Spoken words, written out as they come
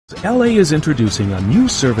LA is introducing a new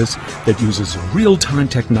service that uses real-time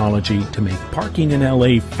technology to make parking in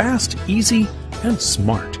LA fast, easy, and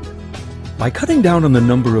smart. By cutting down on the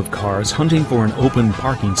number of cars hunting for an open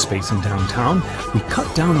parking space in downtown, we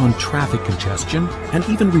cut down on traffic congestion and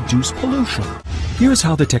even reduce pollution. Here's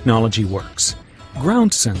how the technology works.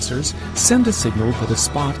 Ground sensors send a signal that a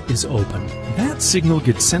spot is open. That signal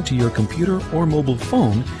gets sent to your computer or mobile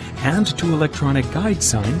phone and to electronic guide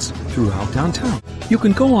signs throughout downtown. You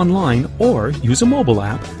can go online or use a mobile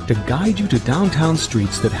app to guide you to downtown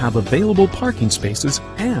streets that have available parking spaces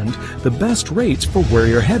and the best rates for where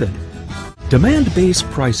you're headed. Demand-based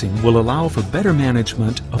pricing will allow for better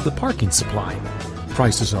management of the parking supply.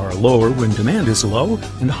 Prices are lower when demand is low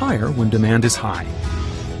and higher when demand is high.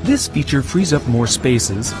 This feature frees up more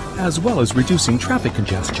spaces as well as reducing traffic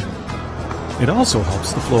congestion. It also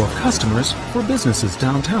helps the flow of customers for businesses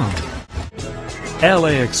downtown.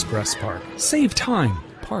 LA Express Park. Save time.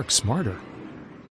 Park smarter.